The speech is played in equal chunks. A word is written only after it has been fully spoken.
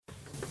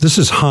This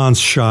is Hans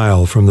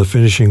Scheil from the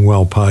Finishing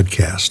Well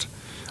podcast.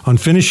 On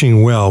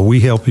Finishing Well,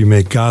 we help you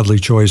make godly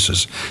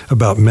choices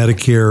about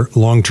Medicare,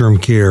 long-term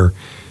care,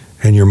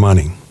 and your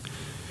money.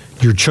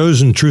 Your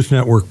chosen Truth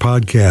Network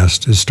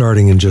podcast is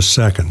starting in just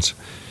seconds.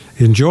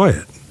 Enjoy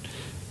it,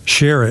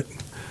 share it,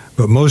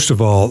 but most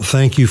of all,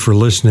 thank you for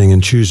listening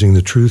and choosing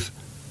the Truth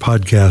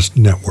Podcast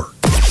Network.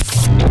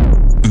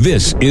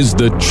 This is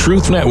the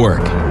Truth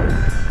Network.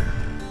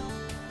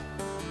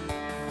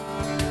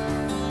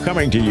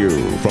 Coming to you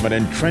from an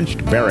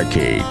entrenched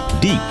barricade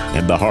deep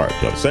in the heart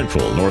of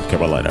central North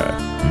Carolina.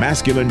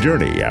 Masculine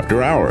Journey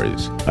After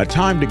Hours. A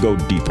time to go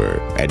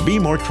deeper and be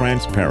more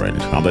transparent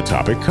on the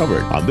topic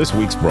covered on this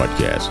week's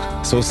broadcast.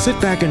 So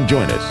sit back and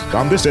join us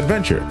on this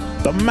adventure.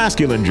 The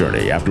Masculine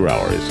Journey After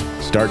Hours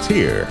starts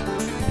here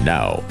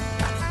now.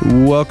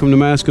 Welcome to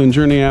Masculine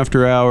Journey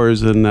After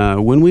Hours.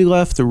 And when we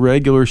left the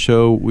regular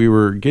show, we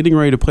were getting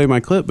ready to play my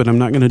clip, but I'm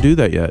not going to do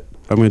that yet.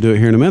 I'm going to do it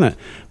here in a minute.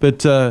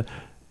 But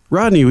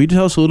Rodney, will you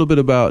tell us a little bit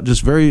about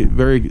just very,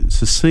 very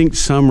succinct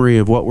summary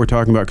of what we're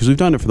talking about? Because we've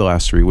done it for the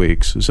last 3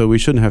 weeks, so we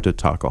shouldn't have to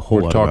talk a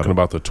whole lot about it. We're talking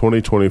about the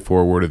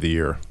 2024 Word of the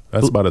Year.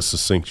 That's about as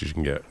succinct as you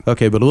can get.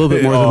 Okay, but a little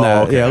bit more than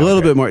that. Okay, a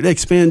little bit more.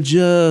 Expand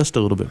just a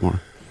little bit more.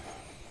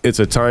 It's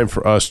a time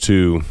for us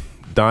to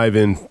dive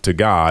into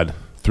God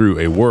through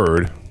a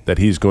word that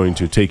He's going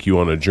to take you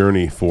on a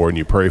journey for, and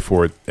you pray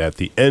for it at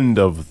the end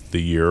of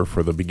the year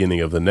for the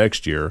beginning of the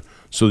next year,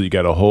 so that you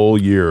got a whole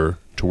year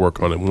to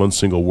work on one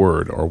single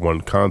word or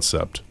one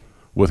concept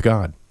with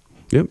God.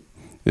 Yep.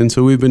 And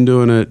so we've been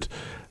doing it,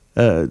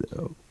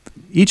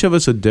 each of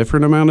us a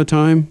different amount of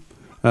time.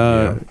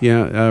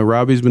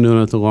 Robbie's been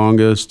doing it the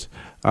longest.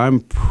 I'm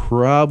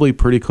probably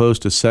pretty close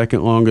to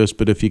second longest,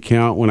 but if you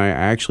count when I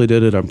actually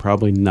did it, I'm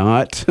probably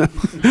not.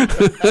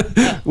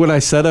 When I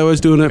said I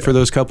was doing it for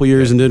those couple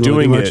years and didn't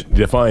really do much.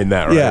 Define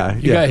that, right? Yeah.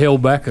 You got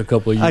held back a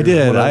couple of years. I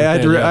did. I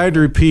had to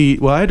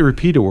repeat. Well, I had to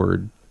repeat a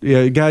word.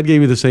 Yeah, God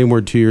gave me the same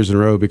word 2 years in a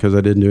row because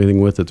I didn't do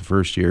anything with it the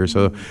first year.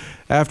 So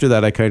after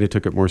that, I kind of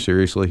took it more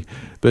seriously.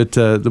 But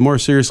the more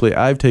seriously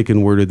I've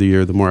taken Word of the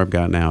Year, the more I've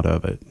gotten out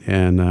of it.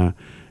 And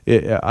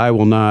I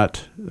will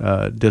not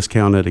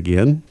discount it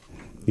again,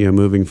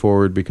 moving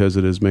forward, because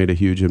it has made a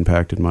huge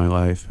impact in my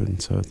life.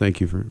 And so thank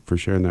you for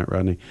sharing that,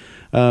 Rodney.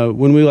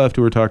 When we left,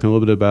 we were talking a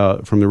little bit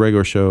about, from the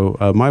regular show,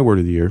 my Word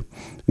of the Year.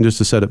 And just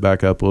to set it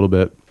back up a little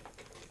bit,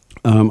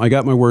 I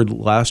got my word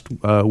last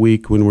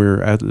week when we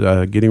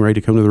were getting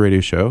ready to come to the radio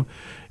show,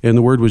 and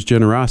the word was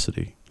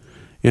generosity.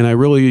 And I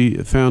really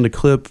found a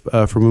clip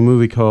from a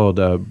movie called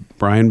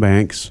Brian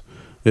Banks.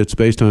 It's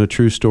based on a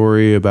true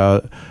story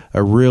about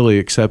a really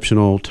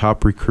exceptional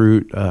top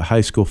recruit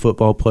high school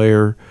football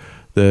player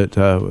that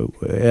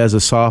as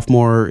a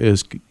sophomore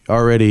is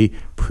already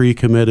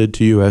pre-committed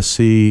to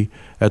USC.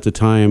 At the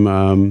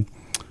time,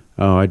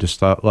 I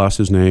just lost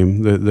his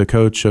name, the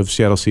coach of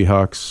Seattle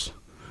Seahawks,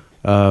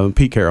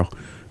 Pete Carroll.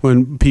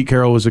 When Pete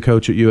Carroll was a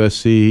coach at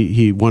USC,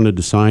 he wanted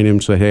to sign him,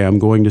 say, hey, I'm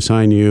going to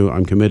sign you.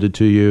 I'm committed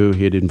to you.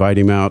 He'd invite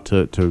him out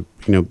to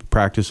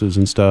practices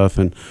and stuff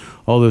and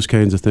all those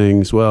kinds of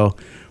things. Well,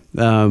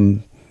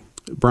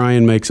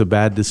 Brian makes a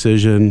bad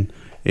decision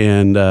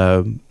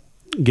and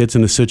gets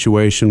in a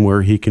situation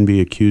where he can be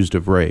accused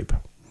of rape.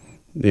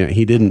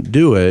 He didn't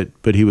do it,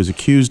 but he was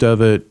accused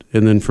of it.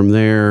 And then from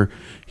there,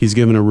 he's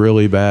given a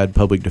really bad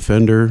public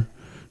defender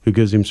who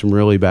gives him some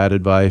really bad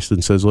advice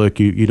and says, look,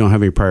 you don't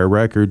have any prior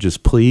record,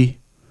 just plea.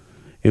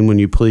 And when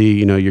you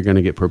plea, you're going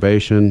to get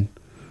probation.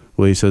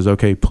 Well, he says,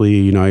 okay,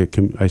 plea,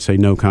 I say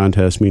no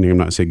contest, meaning I'm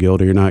not saying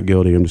guilty or not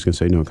guilty. I'm just going to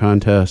say no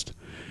contest.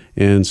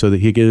 And so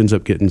that he ends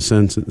up getting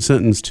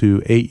sentenced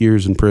to 8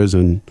 years in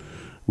prison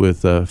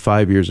with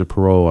 5 years of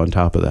parole on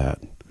top of that,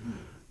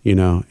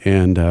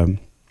 and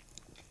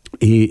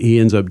he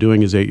ends up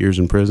doing his 8 years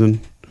in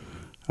prison.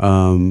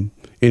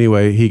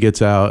 Anyway, he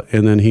gets out,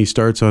 and then he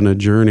starts on a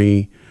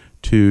journey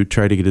to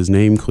try to get his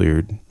name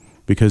cleared,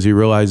 because he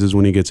realizes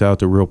when he gets out,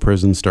 the real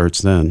prison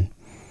starts then,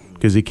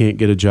 because he can't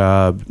get a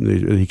job.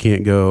 He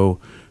can't go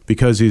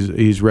because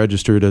he's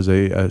registered as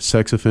a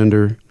sex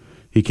offender.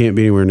 He can't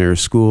be anywhere near a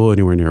school,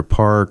 anywhere near a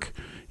park.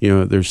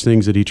 There's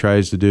things that he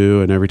tries to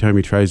do, and every time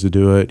he tries to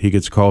do it, he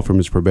gets a call from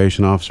his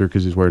probation officer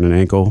because he's wearing an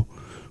ankle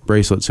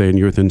bracelet saying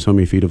you're within so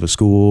many feet of a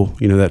school,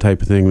 that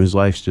type of thing. His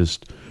life's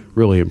just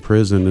really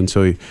imprisoned, and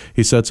so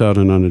he sets out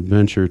on an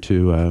adventure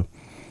to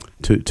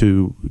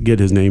get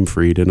his name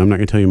freed. And I'm not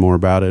going to tell you more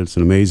about it. It's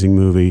an amazing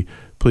movie.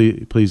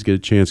 Please get a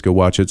chance, go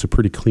watch it. It's a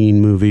pretty clean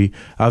movie.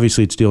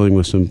 Obviously, it's dealing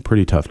with some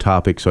pretty tough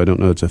topics, so I don't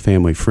know it's a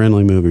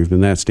family-friendly movie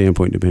from that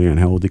standpoint, depending on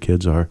how old the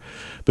kids are.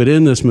 But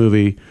in this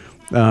movie,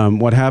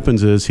 what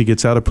happens is he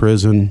gets out of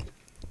prison,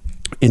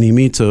 and he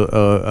meets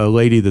a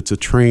lady that's a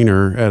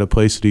trainer at a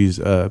place that he's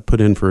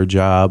put in for a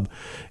job,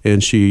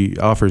 and she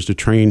offers to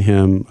train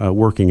him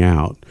working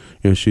out.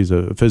 She's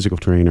a physical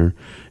trainer,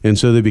 and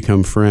so they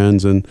become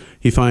friends, and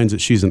he finds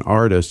that she's an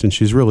artist, and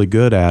she's really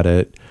good at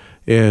it,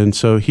 and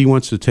so he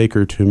wants to take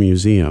her to a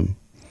museum.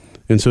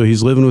 And so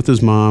he's living with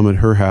his mom at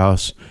her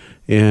house,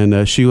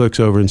 and she looks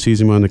over and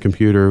sees him on the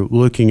computer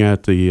looking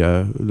at the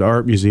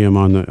art museum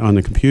on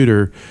the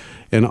computer.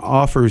 and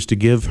offers to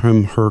give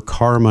him her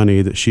car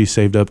money that she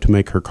saved up to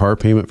make her car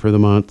payment for the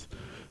month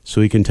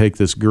so he can take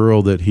this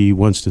girl that he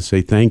wants to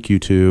say thank you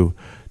to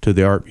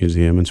the art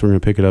museum. And so we're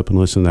going to pick it up and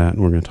listen to that,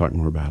 and we're going to talk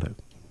more about it.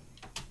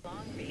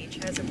 Long Beach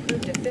has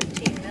approved a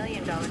 $15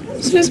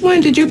 million. Since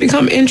when did you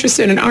become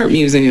interested in art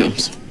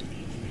museums?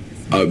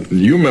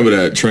 You remember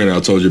that trainer I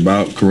told you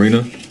about,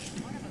 Karina?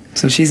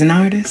 So she's an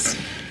artist?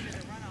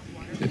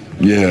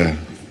 Yeah.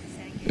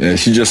 Yeah,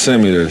 she just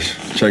sent me this.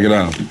 Check it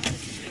out.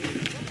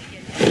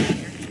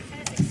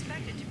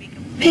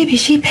 Baby,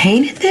 she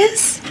painted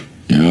this?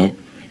 Yep.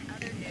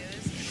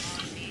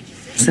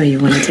 So you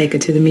want to take her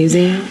to the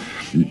museum?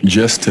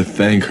 Just to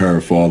thank her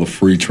for all the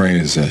free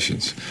training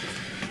sessions.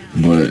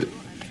 But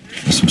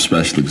there's some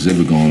special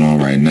exhibit going on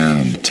right now,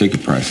 and the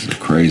ticket prices are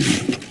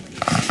crazy.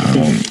 I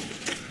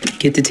don't...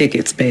 Get the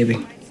tickets, baby.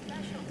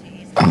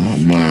 Oh,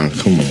 Ma,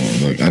 come on.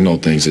 Look, I know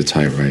things are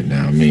tight right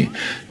now. I mean,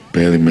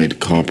 barely made the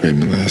car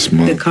payment last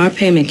month. The car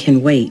payment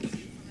can wait.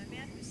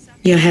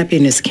 Your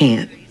happiness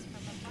can't.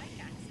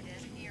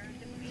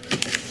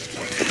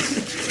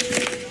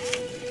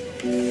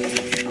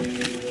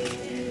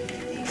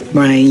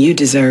 Brian, you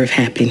deserve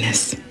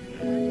happiness.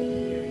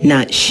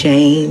 Not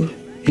shame,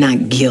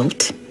 not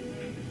guilt.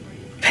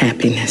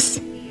 Happiness.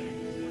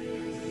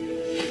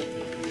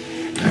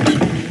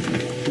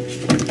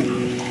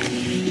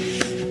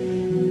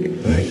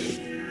 Thanks.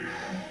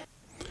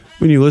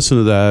 When you listen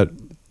to that,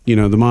 you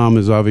know, the mom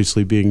is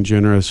obviously being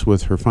generous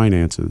with her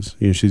finances.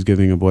 You know, she's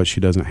giving of what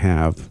she doesn't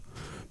have,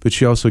 but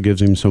she also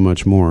gives him so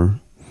much more.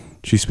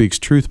 She speaks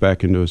truth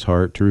back into his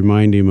heart to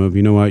remind him of,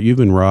 you know what, you've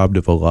been robbed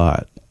of a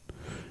lot.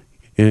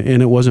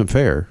 And it wasn't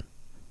fair,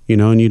 you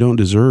know, and you don't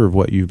deserve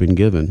what you've been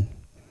given,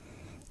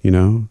 you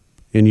know,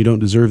 and you don't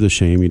deserve the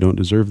shame, you don't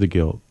deserve the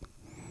guilt,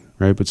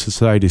 right? But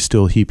society is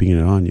still heaping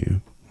it on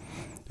you.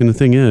 And the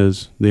thing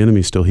is, the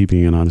enemy's still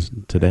heaping it on us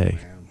today,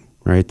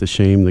 right? The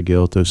shame, the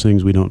guilt, those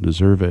things, we don't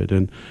deserve it.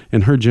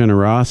 And her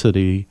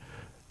generosity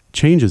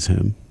changes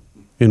him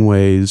in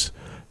ways,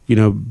 you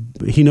know,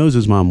 he knows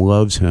his mom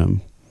loves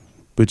him,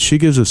 but she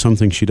gives us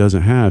something she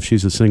doesn't have.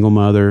 She's a single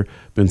mother,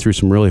 been through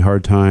some really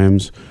hard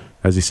times.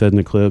 As he said in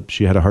the clip,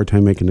 she had a hard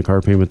time making the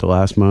car payment the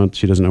last month.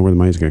 She doesn't know where the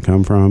money's going to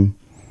come from.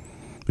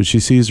 But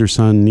she sees her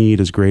son's need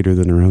as greater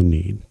than her own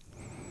need.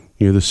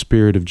 You know, the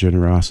spirit of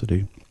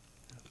generosity.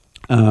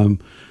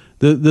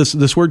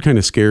 This word kind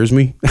of scares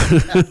me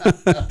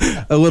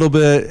a little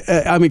bit.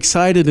 I'm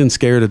excited and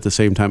scared at the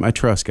same time. I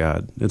trust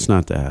God. It's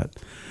not that.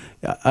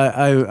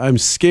 I'm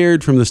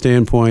scared from the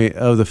standpoint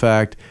of the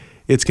fact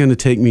it's going to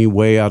take me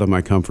way out of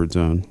my comfort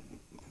zone.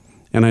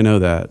 And I know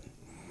that.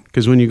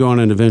 Because when you go on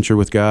an adventure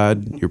with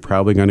God, you're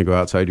probably going to go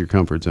outside your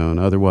comfort zone.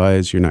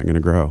 Otherwise, you're not going to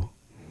grow.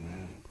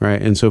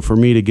 Right? And so for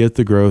me to get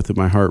the growth that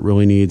my heart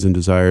really needs and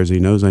desires,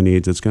 he knows I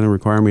need, it's going to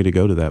require me to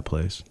go to that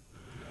place.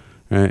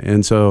 Right?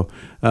 And so,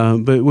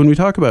 but when we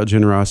talk about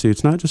generosity,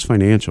 it's not just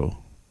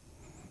financial.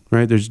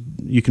 Right?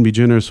 You can be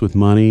generous with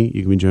money.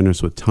 You can be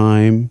generous with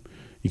time.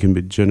 You can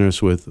be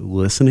generous with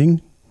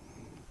listening.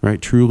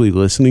 Right? Truly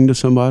listening to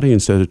somebody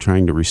instead of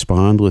trying to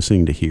respond,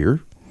 listening to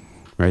hear.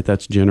 Right?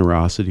 That's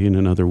generosity in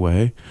another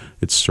way.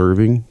 It's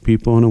serving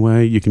people in a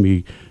way. You can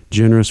be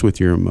generous with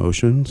your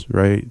emotions,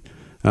 right?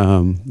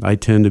 I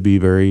tend to be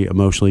very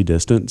emotionally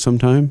distant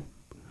sometimes.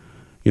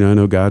 You know, I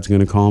know God's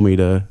going to call me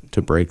to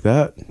break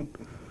that.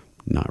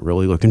 Not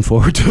really looking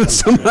forward to it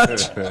so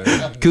much.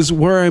 Because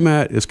where I'm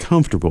at is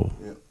comfortable.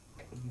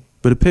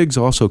 But a pig's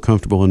also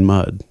comfortable in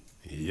mud.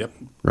 Yep.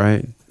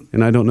 Right?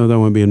 And I don't know that I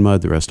want to be in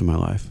mud the rest of my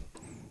life.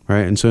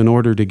 Right? And so in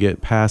order to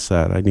get past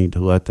that, I need to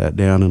let that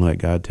down and let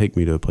God take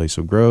me to a place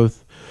of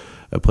growth,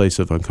 a place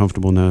of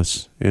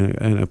uncomfortableness,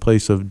 and a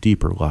place of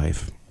deeper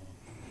life.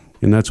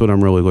 And that's what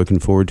I'm really looking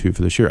forward to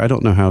for this year. I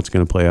don't know how it's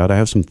going to play out. I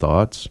have some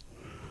thoughts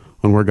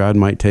on where God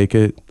might take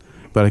it,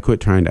 but I quit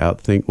trying to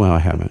outthink. Well, I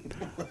haven't.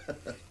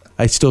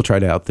 I still try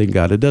to outthink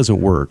God. It doesn't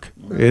work.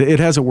 It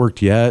hasn't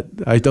worked yet.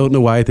 I don't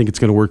know why I think it's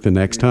going to work the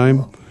next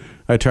time.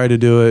 I try to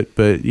do it,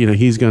 but you know,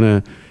 he's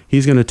going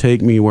to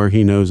take me where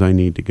he knows I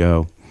need to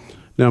go.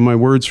 Now, my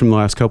words from the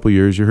last couple of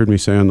years, you heard me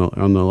say on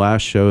the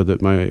last show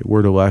that my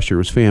word of last year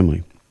was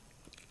family.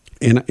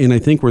 And I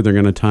think where they're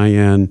going to tie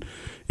in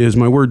is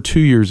my word 2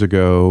 years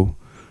ago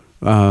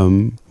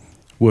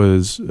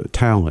was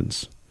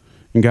talents.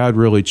 And God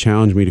really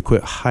challenged me to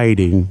quit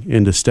hiding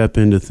and to step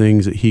into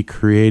things that he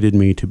created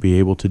me to be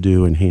able to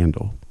do and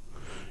handle.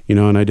 You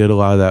know, and I did a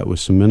lot of that with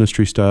some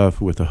ministry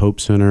stuff, with the Hope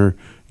Center,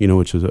 you know,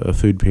 which is a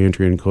food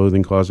pantry and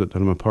clothing closet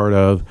that I'm a part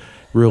of,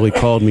 really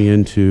called me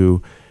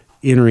into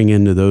entering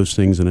into those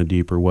things in a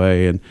deeper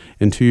way.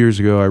 And 2 years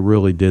ago, I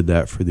really did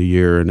that for the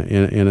year. And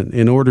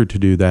in order to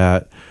do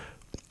that,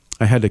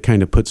 I had to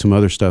kind of put some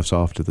other stuff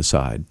off to the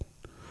side,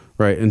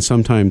 right? And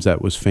sometimes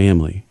that was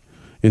family.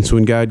 And so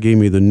when God gave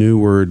me the new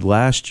word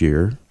last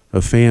year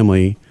of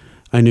family,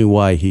 I knew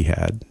why he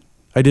had.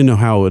 I didn't know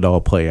how it would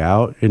all play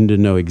out and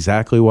didn't know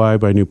exactly why,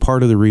 but I knew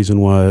part of the reason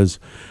was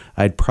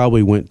I'd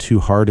probably went too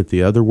hard at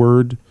the other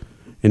word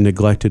and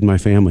neglected my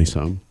family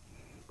some.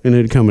 And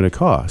it had come at a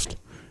cost.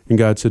 And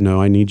God said,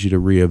 no, I need you to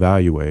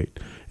reevaluate.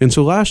 And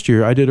so last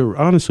year, I did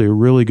honestly a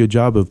really good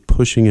job of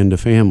pushing into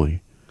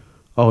family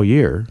all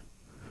year.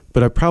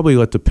 But I probably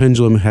let the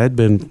pendulum had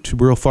been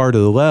real far to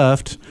the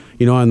left,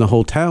 on the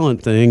whole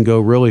talent thing,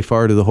 go really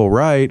far to the whole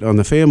right on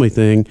the family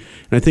thing.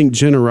 And I think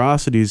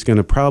generosity is going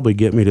to probably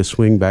get me to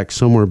swing back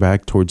somewhere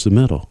back towards the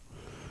middle.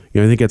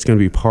 I think that's going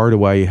to be part of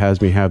why he has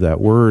me have that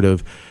word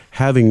of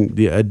having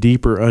a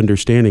deeper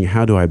understanding.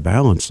 How do I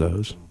balance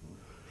those?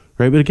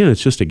 Right? But again,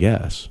 it's just a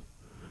guess.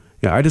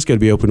 I just got to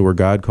be open to where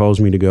God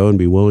calls me to go and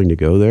be willing to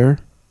go there.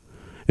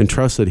 And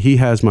trust that he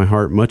has my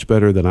heart much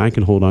better than I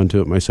can hold on to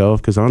it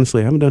myself, because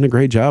honestly, I haven't done a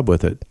great job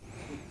with it.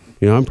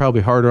 I'm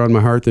probably harder on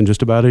my heart than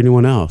just about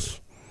anyone else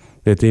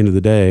at the end of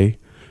the day.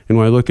 And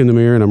when I look in the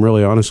mirror and I'm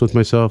really honest with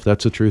myself,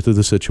 that's the truth of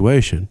the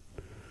situation,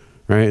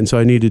 right? And so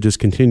I need to just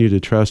continue to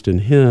trust in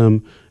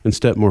him and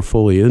step more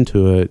fully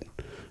into it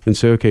and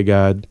say, okay,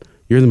 God,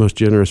 you're the most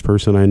generous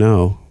person I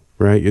know,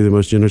 right? You're the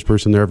most generous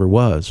person there ever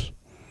was,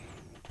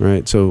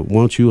 right? So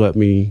won't you let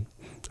me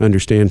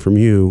understand from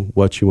you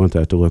what you want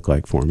that to look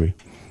like for me?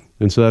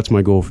 And so that's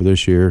my goal for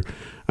this year.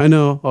 I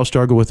know I'll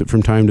struggle with it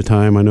from time to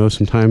time. I know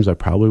sometimes I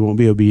probably won't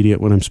be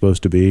obedient when I'm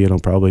supposed to be, and I'll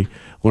probably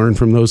learn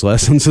from those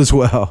lessons as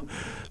well.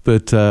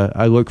 But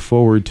I look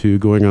forward to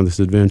going on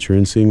this adventure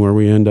and seeing where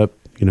we end up,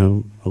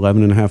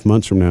 11 and a half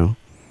months from now.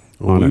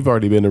 Well, we've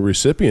already been a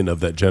recipient of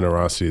that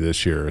generosity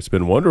this year. It's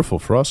been wonderful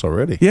for us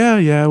already.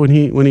 Yeah. When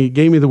he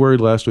gave me the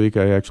word last week,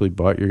 I actually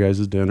bought your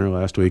guys' dinner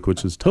last week,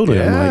 which is totally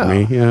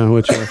unlike me. Yeah,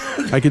 which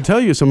I could tell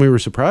you, some of you were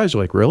surprised,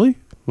 like, really?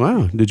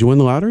 Wow, did you win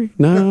the lottery?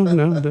 No,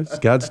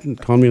 God's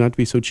calling me not to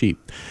be so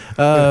cheap.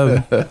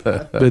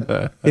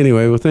 But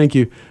anyway, well, thank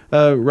you.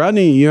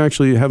 Rodney, you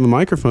actually have a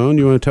microphone.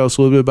 You want to tell us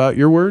a little bit about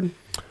your word?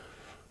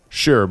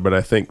 Sure, but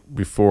I think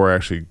before I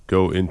actually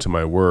go into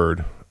my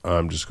word,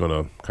 I'm just going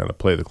to kind of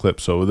play the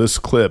clip. So this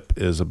clip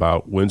is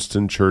about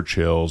Winston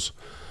Churchill's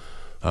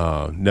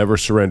Never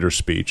Surrender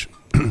speech.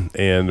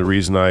 And the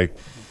reason I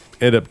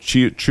end up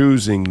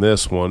choosing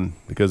this one,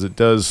 because it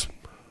does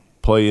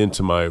play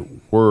into my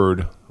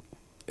word.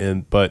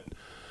 But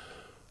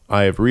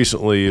I have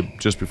recently,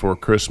 just before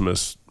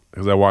Christmas,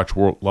 because I watch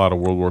a lot of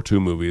World War II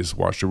movies,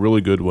 watched a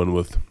really good one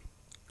with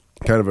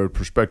kind of a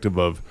perspective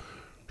of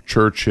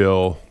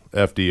Churchill,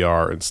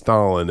 FDR, and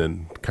Stalin,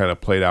 and kind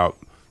of played out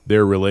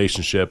their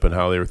relationship and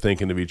how they were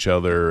thinking of each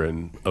other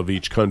and of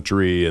each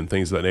country and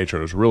things of that nature.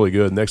 And it was really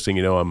good. Next thing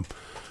you know,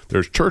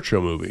 there's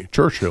Churchill movie,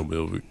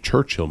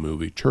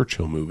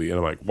 and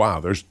I'm like,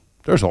 wow, there's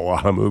a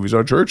lot of movies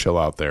on Churchill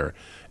out there.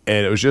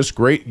 And it was just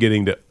great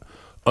getting to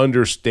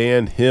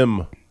understand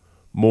him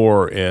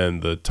more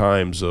and the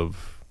times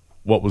of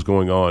what was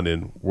going on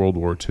in World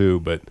War II.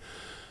 But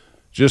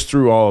just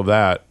through all of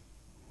that,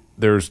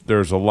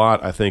 there's a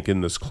lot, I think,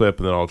 in this clip,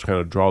 and then I'll kind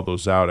of draw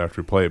those out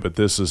after we play it. But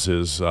this is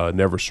his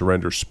Never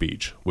Surrender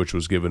speech, which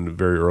was given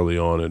very early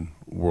on in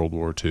World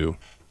War II.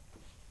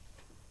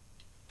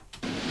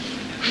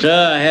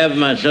 Sir, I have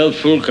myself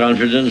full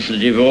confidence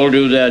that if all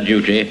do their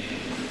duty,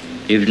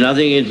 if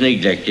nothing is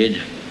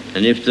neglected,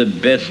 and if the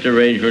best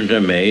arrangements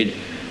are made,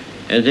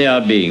 as they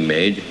are being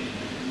made,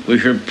 we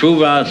shall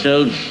prove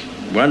ourselves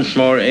once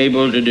more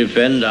able to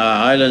defend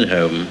our island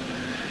home,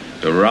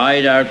 to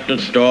ride out the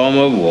storm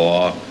of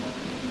war,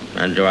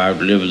 and to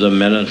outlive the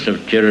menace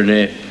of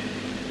tyranny,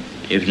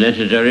 if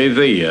necessary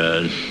for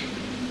years,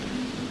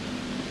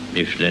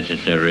 if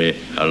necessary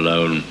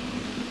alone.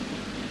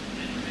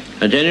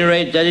 At any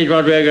rate, that is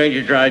what we are going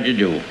to try to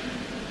do.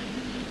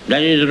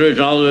 That is the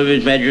resolve of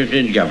His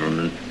Majesty's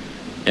government,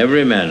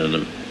 every man of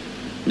them.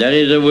 That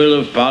is the will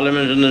of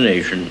Parliament and the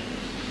nation.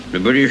 The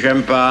British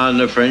Empire and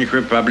the French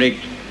Republic,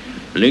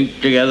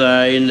 linked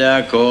together in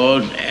their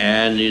cause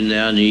and in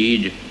their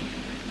need,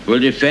 will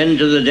defend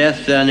to the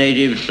death their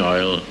native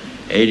soil,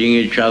 aiding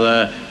each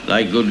other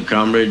like good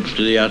comrades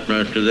to the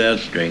utmost of their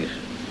strength.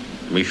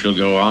 We shall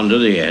go on to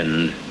the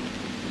end.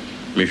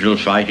 We shall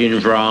fight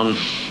in France.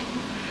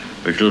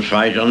 We shall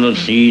fight on the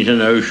seas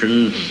and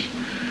oceans.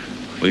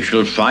 We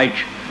shall fight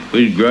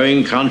with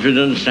growing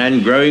confidence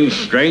and growing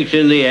strength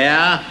in the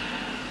air.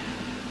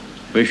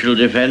 We shall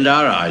defend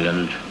our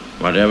island,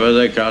 whatever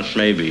the cost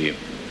may be.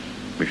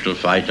 We shall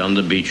fight on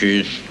the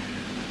beaches.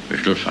 We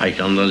shall fight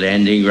on the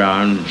landing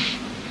grounds.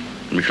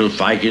 We shall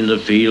fight in the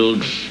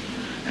fields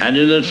and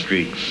in the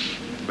streets.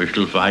 We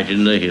shall fight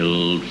in the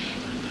hills.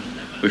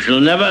 We shall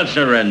never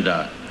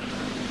surrender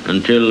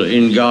until,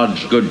 in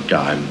God's good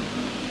time,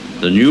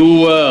 the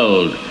new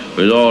world,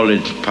 with all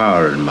its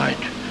power and might,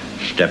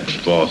 steps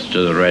forth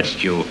to the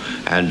rescue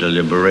and the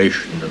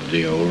liberation of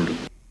the old.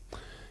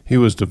 He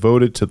was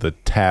devoted to the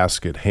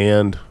task at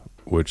hand,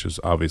 which is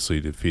obviously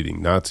defeating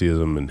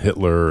Nazism and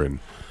Hitler and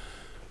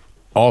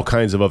all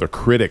kinds of other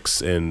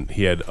critics. And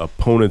he had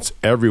opponents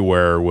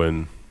everywhere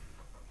when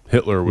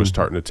Hitler was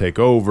starting to take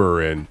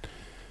over, and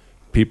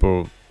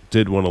people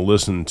did want to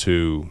listen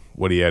to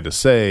what he had to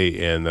say.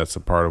 And that's a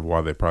part of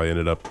why they probably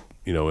ended up,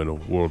 in a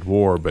world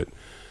war. But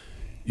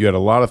you had a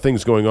lot of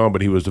things going on,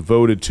 but he was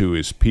devoted to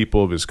his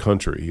people of his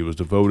country. He was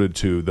devoted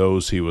to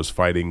those he was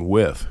fighting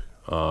with.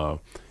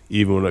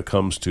 Even when it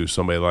comes to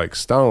somebody like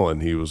Stalin,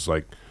 he was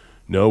like,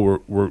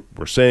 no,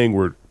 we're saying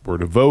we're we're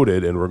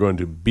devoted and we're going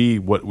to be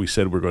what we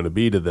said we're going to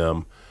be to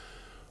them.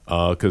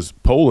 Because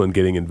Poland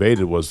getting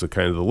invaded was the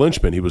kind of the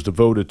linchpin. He was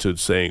devoted to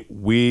saying,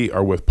 we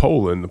are with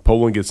Poland.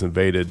 Poland gets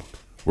invaded,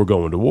 we're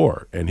going to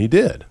war. And he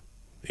did.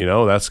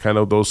 That's kind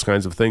of those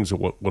kinds of things that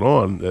went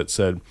on that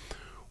said,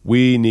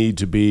 we need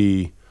to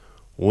be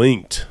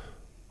linked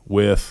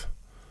with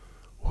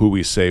who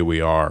we say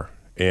we are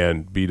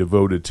and be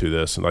devoted to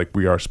this. And like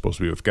we are supposed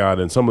to be with God.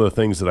 And some of the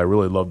things that I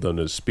really loved on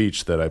his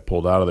speech that I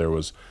pulled out of there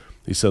was,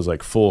 he says,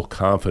 like, full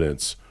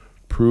confidence,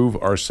 prove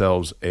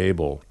ourselves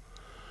able,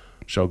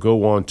 shall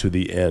go on to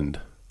the end,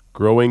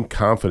 growing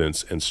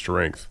confidence and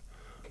strength,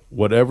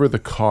 whatever the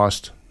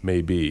cost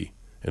may be,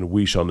 and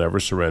we shall never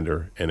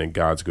surrender, and in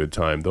God's good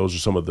time. Those are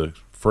some of the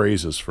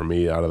phrases for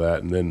me out of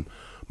that. And then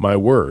my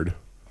word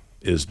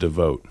is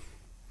devote.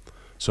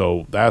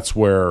 So that's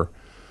where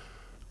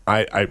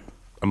I'm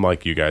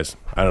like you guys.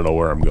 I don't know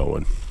where I'm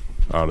going,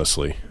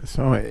 honestly.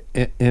 So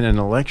in an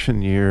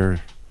election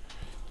year,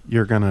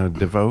 you're going to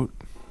devote?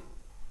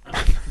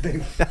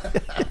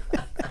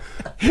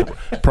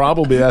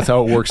 Probably that's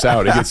how it works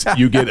out.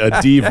 You get a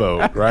D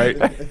vote, right?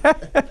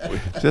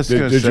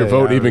 Did your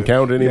vote even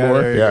count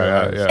anymore?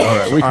 Yeah.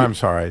 All right, I'm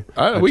sorry.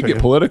 We get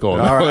political.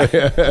 All right.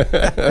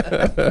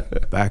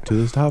 Back to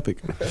this topic.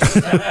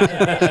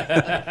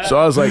 So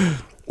I was like,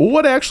 well,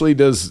 what actually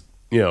does,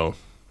 the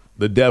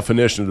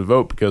definition of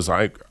devote? Because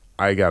I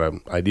got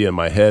an idea in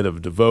my head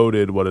of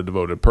devoted, what a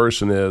devoted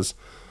person is.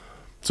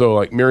 So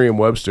like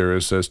Merriam-Webster,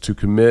 it says to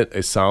commit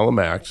a solemn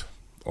act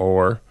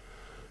or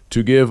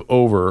to give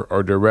over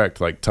or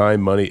direct, like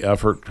time, money,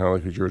 effort, kind of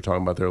like what you were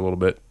talking about there a little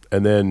bit,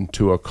 and then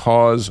to a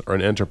cause or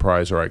an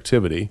enterprise or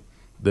activity.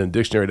 Then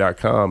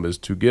dictionary.com is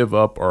to give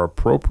up or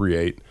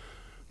appropriate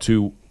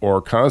to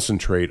or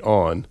concentrate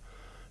on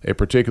a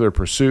particular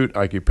pursuit,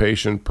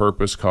 occupation,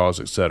 purpose, cause,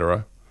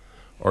 etc.,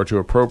 or to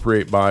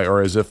appropriate by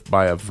or as if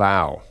by a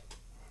vow,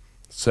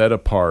 set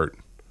apart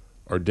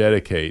or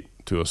dedicate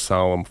to a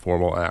solemn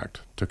formal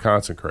act, to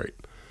consecrate.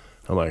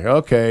 I'm like,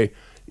 okay.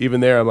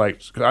 Even there, I'm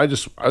like, I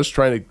was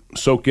trying to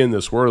soak in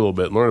this word a little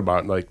bit and learn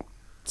about like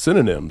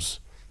synonyms: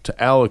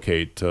 to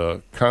allocate,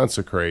 to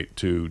consecrate,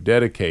 to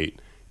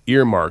dedicate,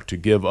 earmark, to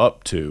give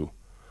up to,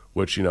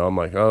 which, I'm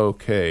like,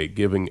 okay,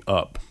 giving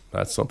up.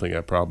 That's something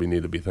I probably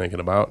need to be thinking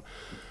about.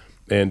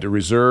 And to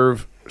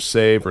reserve,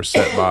 save, or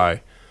set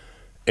by.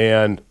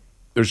 And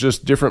there's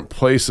just different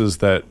places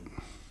that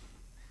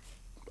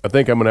I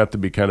think I'm going to have to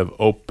be kind of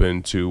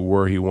open to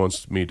where he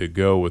wants me to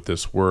go with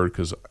this word,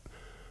 because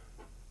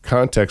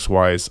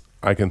context-wise,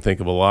 I can think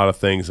of a lot of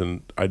things,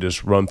 and I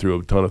just run through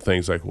a ton of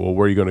things like, well,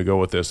 where are you going to go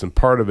with this? And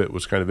part of it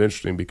was kind of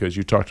interesting because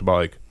you talked about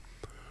like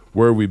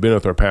where we've been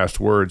with our past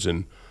words,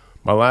 and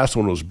my last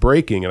one was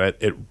breaking, and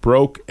it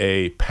broke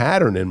a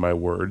pattern in my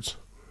words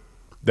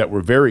that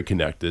were very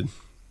connected,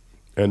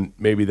 and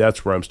maybe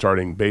that's where I'm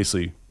starting,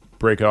 basically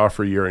break off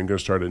for a year and going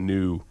to start a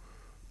new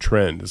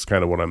trend. It's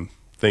kind of what I'm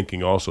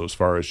thinking also as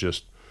far as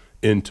just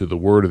into the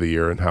word of the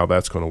year and how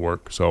that's going to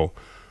work. So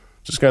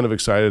just kind of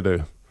excited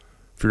to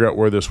figure out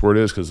where this word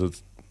is, because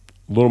it's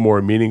a little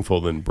more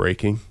meaningful than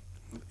breaking,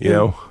 you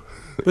know.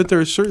 But there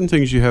are certain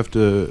things you have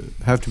to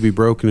be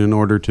broken in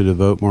order to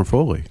devote more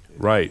fully.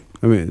 Right.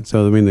 They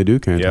do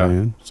kind of tie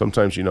in.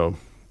 Sometimes,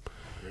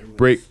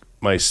 break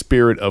my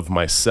spirit of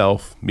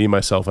myself, me,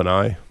 myself, and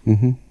I,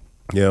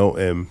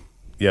 and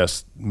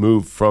yes,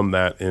 move from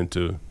that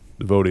into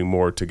devoting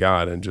more to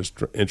God, and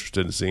just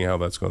interested in seeing how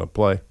that's going to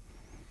play.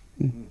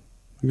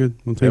 Good.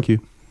 Well, thank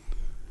you.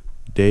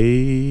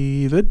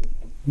 David?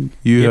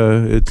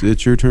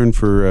 It's your turn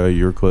for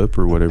your clip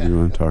or whatever you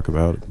want to talk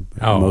about.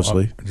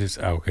 Mostly,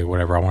 okay.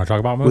 Whatever I want to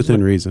talk about, mostly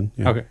within reason.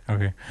 Yeah.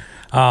 Okay.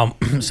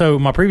 So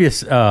my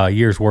previous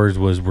year's words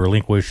was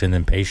relinquish and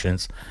then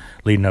patience,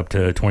 leading up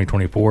to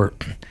 2024.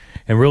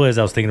 And really, as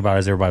I was thinking about it,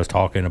 as everybody was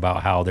talking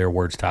about how their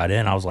words tied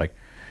in, I was like,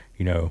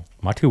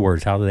 my two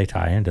words, how do they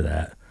tie into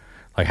that?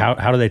 Like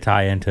how do they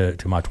tie into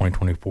my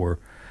 2024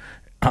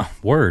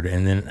 word?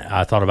 And then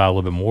I thought about it a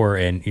little bit more,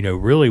 and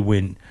really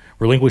when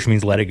relinquish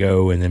means let it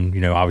go, and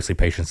then obviously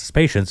patience is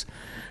patience.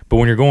 But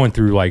when you're going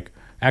through like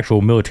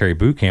actual military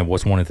boot camp,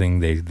 what's one thing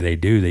they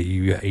do that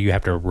you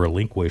have to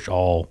relinquish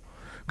all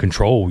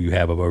control you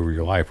have over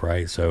your life,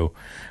 right? So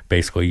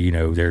basically,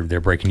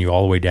 they're breaking you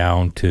all the way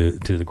down to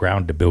the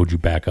ground to build you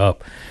back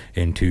up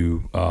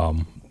into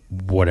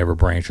whatever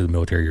branch of the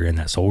military you're in,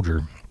 that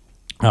soldier.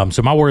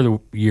 So my word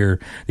of the year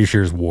this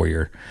year is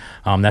warrior.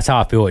 That's how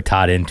I feel it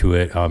tied into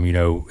it.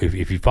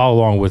 If you follow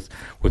along with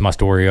my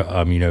story,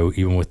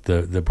 even with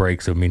the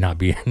breaks of me not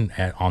being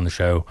on the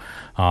show,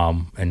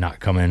 and not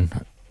coming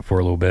for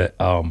a little bit,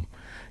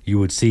 you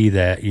would see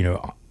that,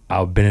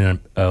 I've been in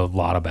a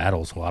lot of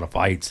battles, a lot of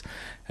fights,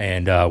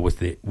 and with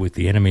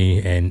the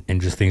enemy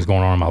and just things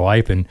going on in my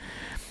life. And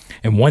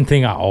one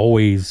thing I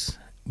always,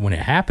 when it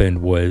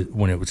happened, was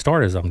when it would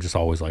start, is I'm just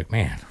always like,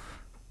 man,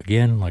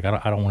 again, like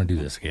I don't want to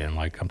do this again.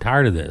 Like I'm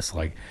tired of this,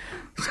 like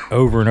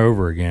over and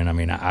over again. I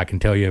mean, I can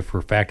tell you for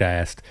a fact, I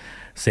asked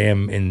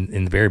Sam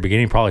in the very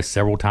beginning, probably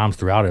several times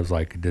throughout, it was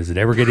like, does it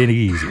ever get any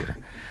easier?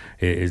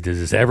 Does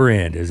this ever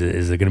end? Is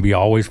it going to be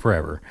always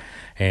forever?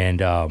 And,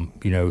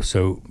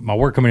 so my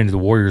work coming into the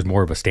Warrior is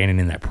more of a standing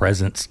in that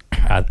presence.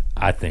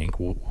 I think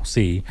we'll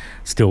see.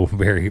 Still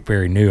very,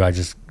 very new. I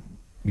just,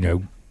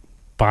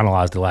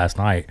 finalized it last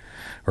night,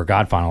 or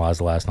God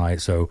finalized it last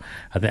night. So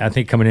I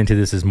think coming into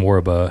this is more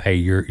of a, hey,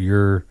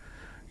 I'm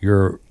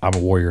a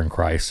warrior in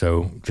Christ.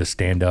 So just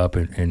stand up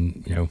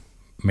and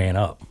man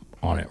up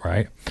on it,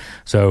 right?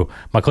 So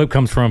my clip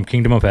comes from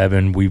Kingdom of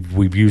Heaven.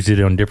 We've used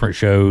it on different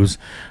shows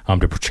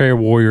to portray a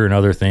warrior and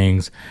other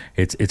things.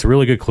 It's a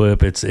really good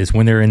clip. It's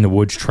when they're in the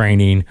woods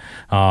training,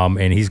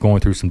 and he's going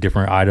through some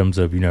different items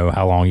of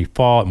how long he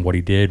fought and what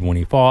he did when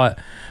he fought,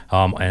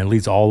 and it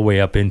leads all the way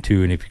up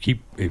into. And if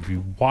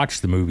you watch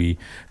the movie,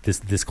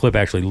 this clip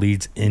actually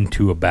leads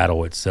into a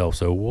battle itself.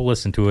 So we'll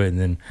listen to it and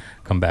then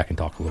come back and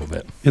talk a little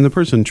bit. And the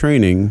person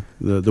training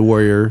the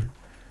warrior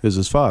is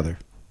his father.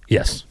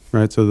 Yes.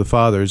 Right, so the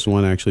father's the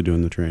one actually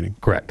doing the training.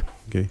 Correct.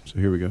 Okay, so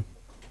here we go.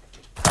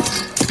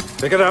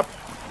 Pick it up.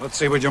 Let's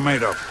see what you're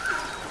made of.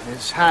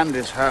 His hand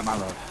is hurt, my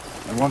lord.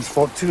 I once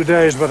fought 2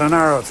 days with an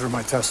arrow through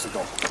my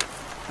testicle.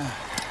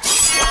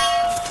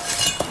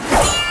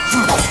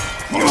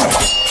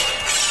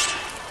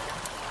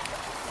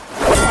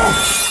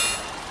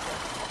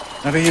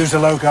 Never use a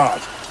low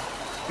guard.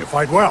 You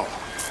fight well.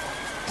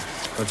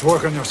 Let's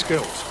work on your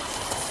skills.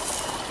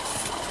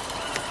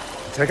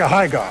 Take a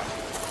high guard,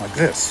 like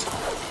this.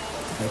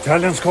 The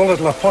Italians call it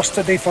la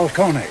posta di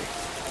falcone,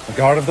 the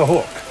guard of the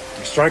hawk.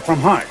 You strike from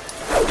high,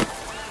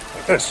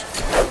 like this.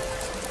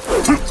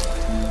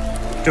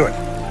 Do it.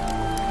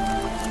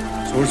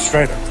 Sword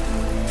straighter.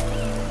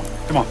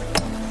 Come on.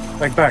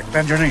 Leg back,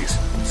 bend your knees.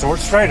 Sword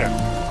straighter.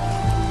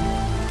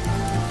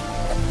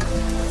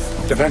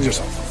 Defend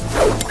yourself.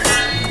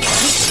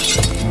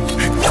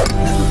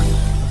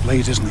 The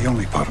blade isn't the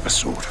only part of a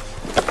sword.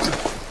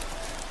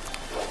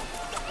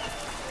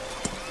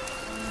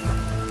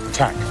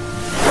 Attack.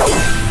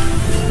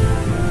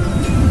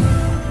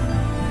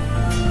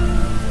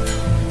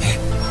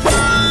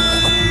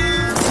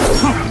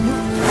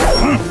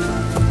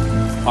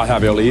 I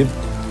have your leave.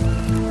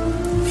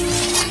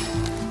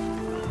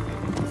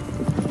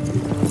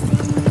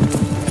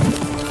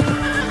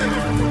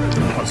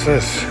 What's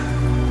this?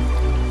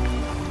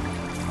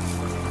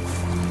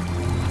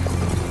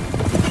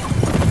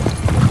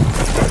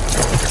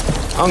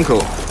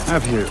 Uncle,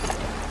 Have you?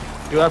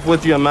 you have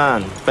with you a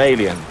man,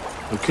 Balian,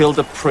 who killed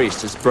a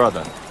priest, his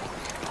brother.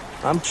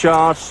 I'm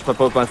charged by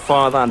both my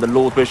father and the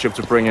Lord Bishop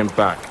to bring him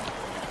back.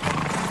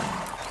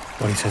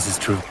 What he says is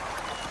true.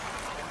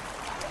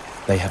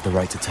 They have the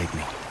right to take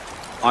me.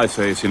 I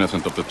say he's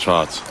innocent of the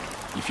charge.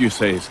 If you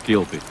say he's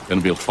guilty,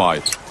 then we'll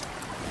fight.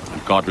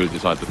 And God will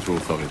decide the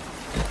truth of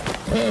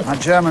it. My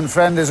German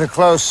friend is a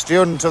close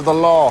student of the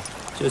law.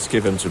 Just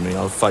give him to me,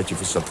 I'll fight you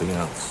for something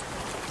else.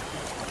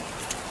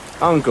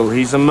 Uncle,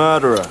 he's a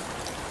murderer.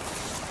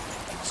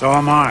 So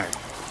am I.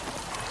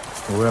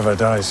 Whoever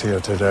dies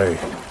here today,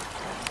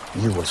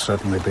 you will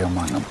certainly be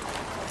among them.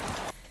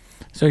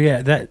 So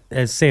yeah, that,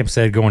 as Sam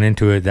said, going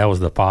into it, that was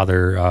the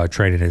father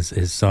training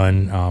his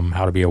son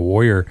how to be a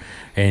warrior.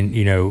 And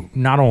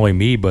not only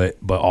me, but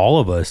all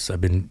of us have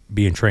been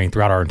being trained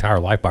throughout our entire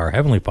life by our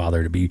Heavenly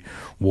Father to be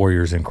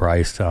warriors in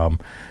Christ.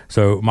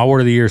 So my word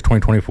of the year is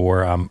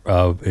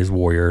 2024 is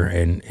warrior,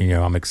 and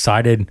I'm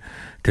excited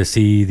to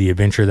see the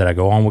adventure that I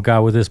go on with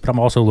God with this. But I'm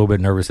also a little bit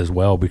nervous as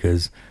well,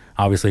 because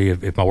obviously,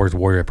 if my word's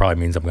warrior, it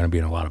probably means I'm going to be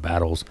in a lot of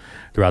battles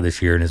throughout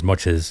this year. And as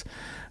much as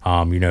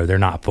they're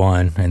not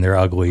fun and they're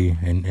ugly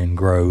and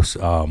gross,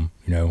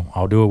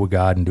 I'll do it with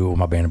God and do it with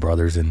my band of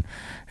brothers, and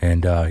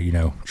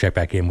check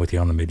back in with you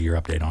on the mid-year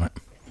update on it.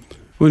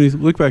 When you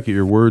look back at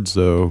your words,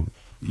 though,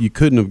 you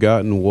couldn't have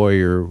gotten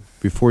warrior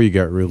before you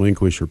got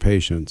relinquish your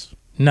patience.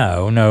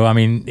 No. I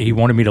mean, he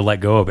wanted me to let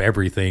go of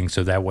everything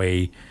so that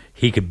way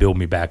he could build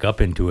me back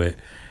up into it.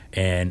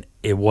 And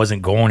it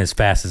wasn't going as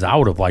fast as I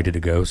would have liked it to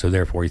go. So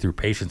therefore, he threw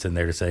patience in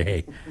there to say,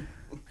 hey,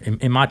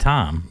 in my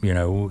time,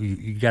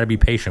 you got to be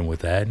patient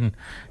with that. And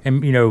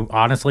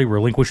honestly,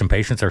 relinquish and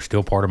patience are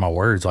still part of my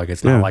words. Like,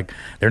 it's not like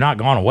they're not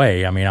gone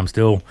away. I mean, I'm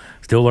still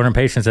learning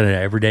patience on an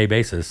everyday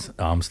basis,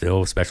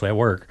 still, especially at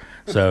work.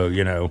 So,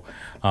 a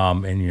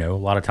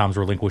lot of times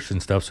relinquish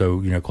and stuff. So,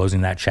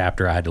 closing that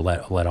chapter, I had to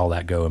let all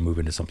that go and move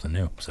into something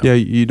new. So. Yeah,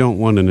 you don't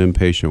want an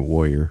impatient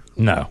warrior.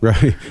 No.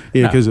 Right?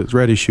 Yeah, because it's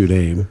ready, shoot,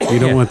 aim. You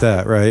don't want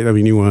that, right? I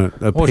mean, you want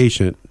a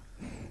patient.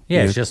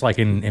 Yeah, it's just like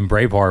in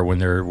Braveheart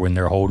when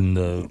they're holding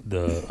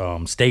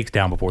the stakes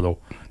down before the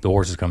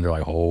horses come. They're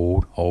like,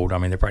 hold. I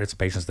mean, they probably had some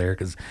patience there,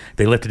 because if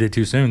they lifted it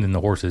too soon, then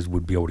the horses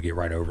would be able to get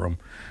right over them,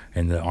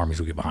 and the armies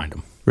would get behind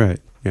them. Right.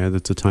 Yeah,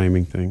 that's a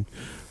timing thing.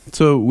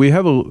 So we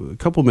have a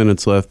couple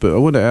minutes left, but I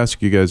want to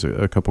ask you guys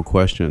a couple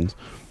questions.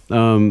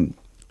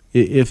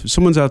 If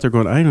someone's out there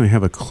going, I don't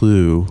have a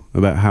clue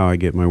about how I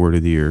get my word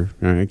of the year.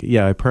 Right?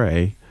 Yeah, I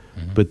pray,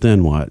 but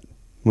then what?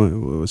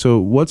 So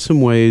what's some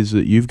ways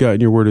that you've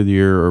gotten your word of the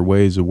year, or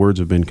ways the words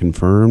have been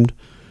confirmed?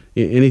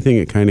 Anything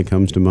that kind of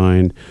comes to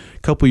mind? A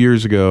couple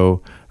years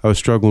ago, I was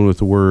struggling with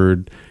the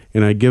word,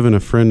 and I'd given a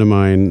friend of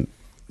mine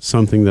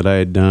something that I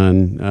had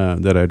done,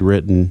 that I'd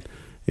written,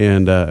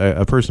 and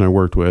a person I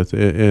worked with,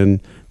 and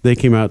they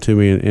came out to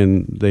me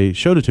and they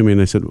showed it to me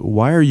and they said,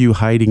 "Why are you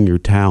hiding your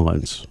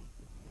talents?"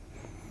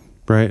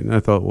 Right? And I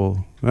thought,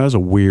 well, that was a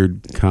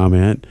weird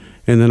comment.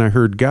 And then I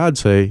heard God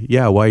say,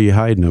 "Yeah, why are you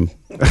hiding them?"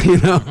 You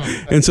know?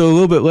 And so a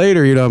little bit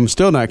later, you know, I'm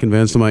still not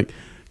convinced. I'm like,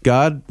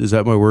 "God, is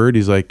that my word?"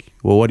 He's like,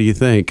 "Well, what do you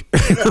think?"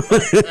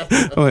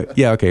 I'm like,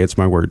 "Yeah, okay, it's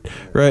my word."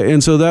 Right?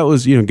 And so that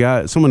was, you know,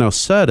 God, someone else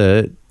said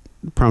it,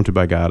 prompted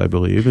by God, I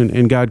believe,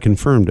 and God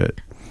confirmed it.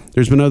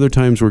 There's been other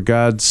times where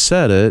God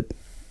said it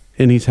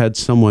and he's had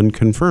someone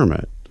confirm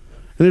it.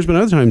 And there's been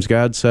other times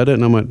God said it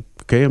and I'm like,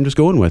 okay, I'm just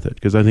going with it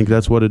because I think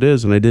that's what it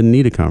is and I didn't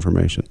need a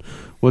confirmation.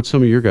 What's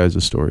some of your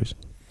guys' stories?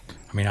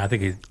 I mean, I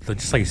think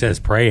just like you said, it's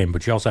praying,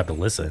 but you also have to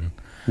listen.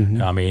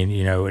 Mm-hmm. I mean,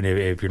 you know, and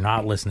if you're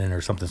not listening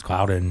or something's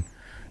clouding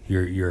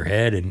your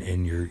head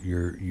and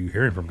you're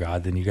hearing from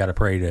God, then you got to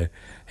pray to,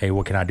 hey,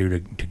 what can I do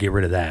to get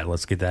rid of that?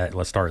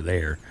 Let's start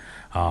there.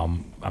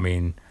 I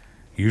mean,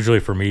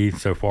 usually for me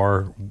so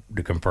far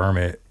to confirm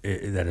it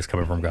that it's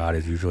coming from God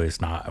is usually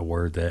it's not a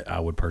word that I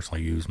would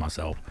personally use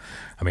myself.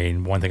 I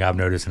mean, one thing I've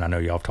noticed, and I know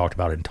y'all have talked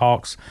about it in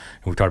talks,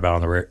 and we've talked about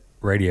it on the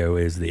radio,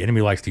 is the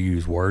enemy likes to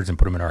use words and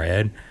put them in our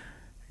head.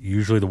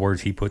 Usually the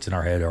words he puts in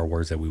our head are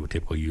words that we would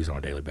typically use on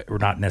a daily basis, or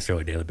not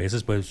necessarily a daily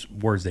basis, but it's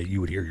words that you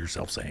would hear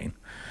yourself saying.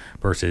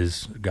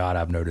 Versus God,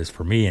 I've noticed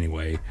for me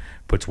anyway,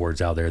 puts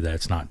words out there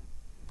that's not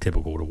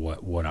typical to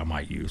what I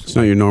might use. It's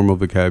not your normal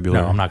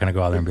vocabulary. No, I'm not going to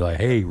go out there and be like,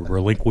 hey,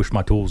 relinquish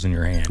my tools in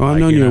your hand. Well, I've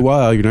known you a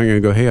while. You're not going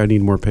to go, hey, I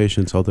need more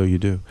patience, although you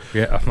do.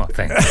 Yeah, I'm not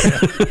thanks.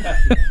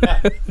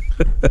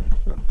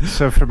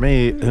 So for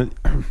me,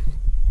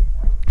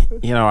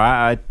 you know,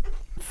 I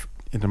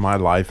into my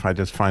life, I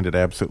just find it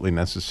absolutely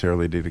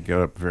necessary to get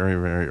up very,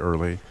 very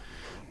early.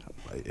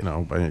 You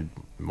know, by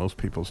most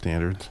people's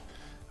standards,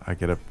 I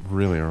get up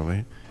really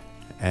early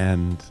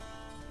and,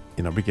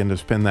 you know, begin to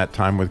spend that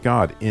time with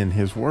God in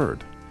His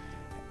Word.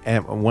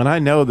 And when I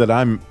know that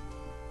I'm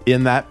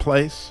in that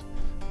place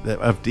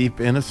of deep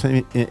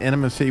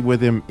intimacy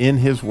with Him in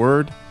His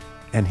Word,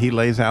 and He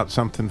lays out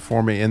something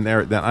for me in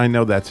there, then I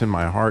know that's in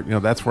my heart. You know,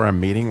 that's where I'm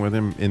meeting with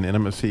Him in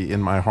intimacy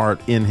in my heart,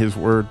 in His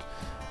Word.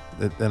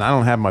 Then I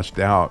don't have much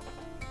doubt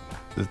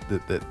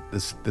that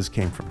this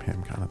came from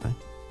Him, kind of thing.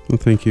 Well,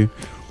 thank you.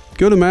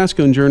 Go to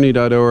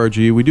masculinejourney.org.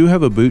 We do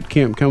have a boot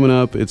camp coming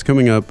up. It's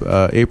coming up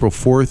April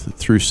 4th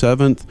through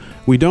 7th.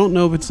 We don't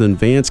know if it's an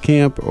advanced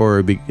camp or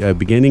a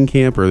beginning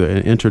camp or an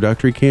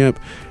introductory camp.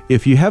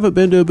 If you haven't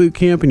been to a boot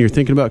camp and you're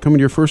thinking about coming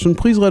to your first one,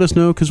 please let us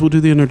know because we'll do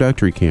the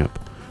introductory camp.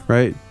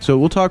 Right? So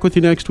we'll talk with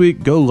you next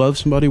week. Go love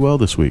somebody well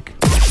this week.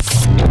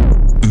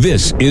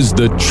 This is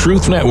the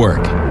Truth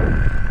Network.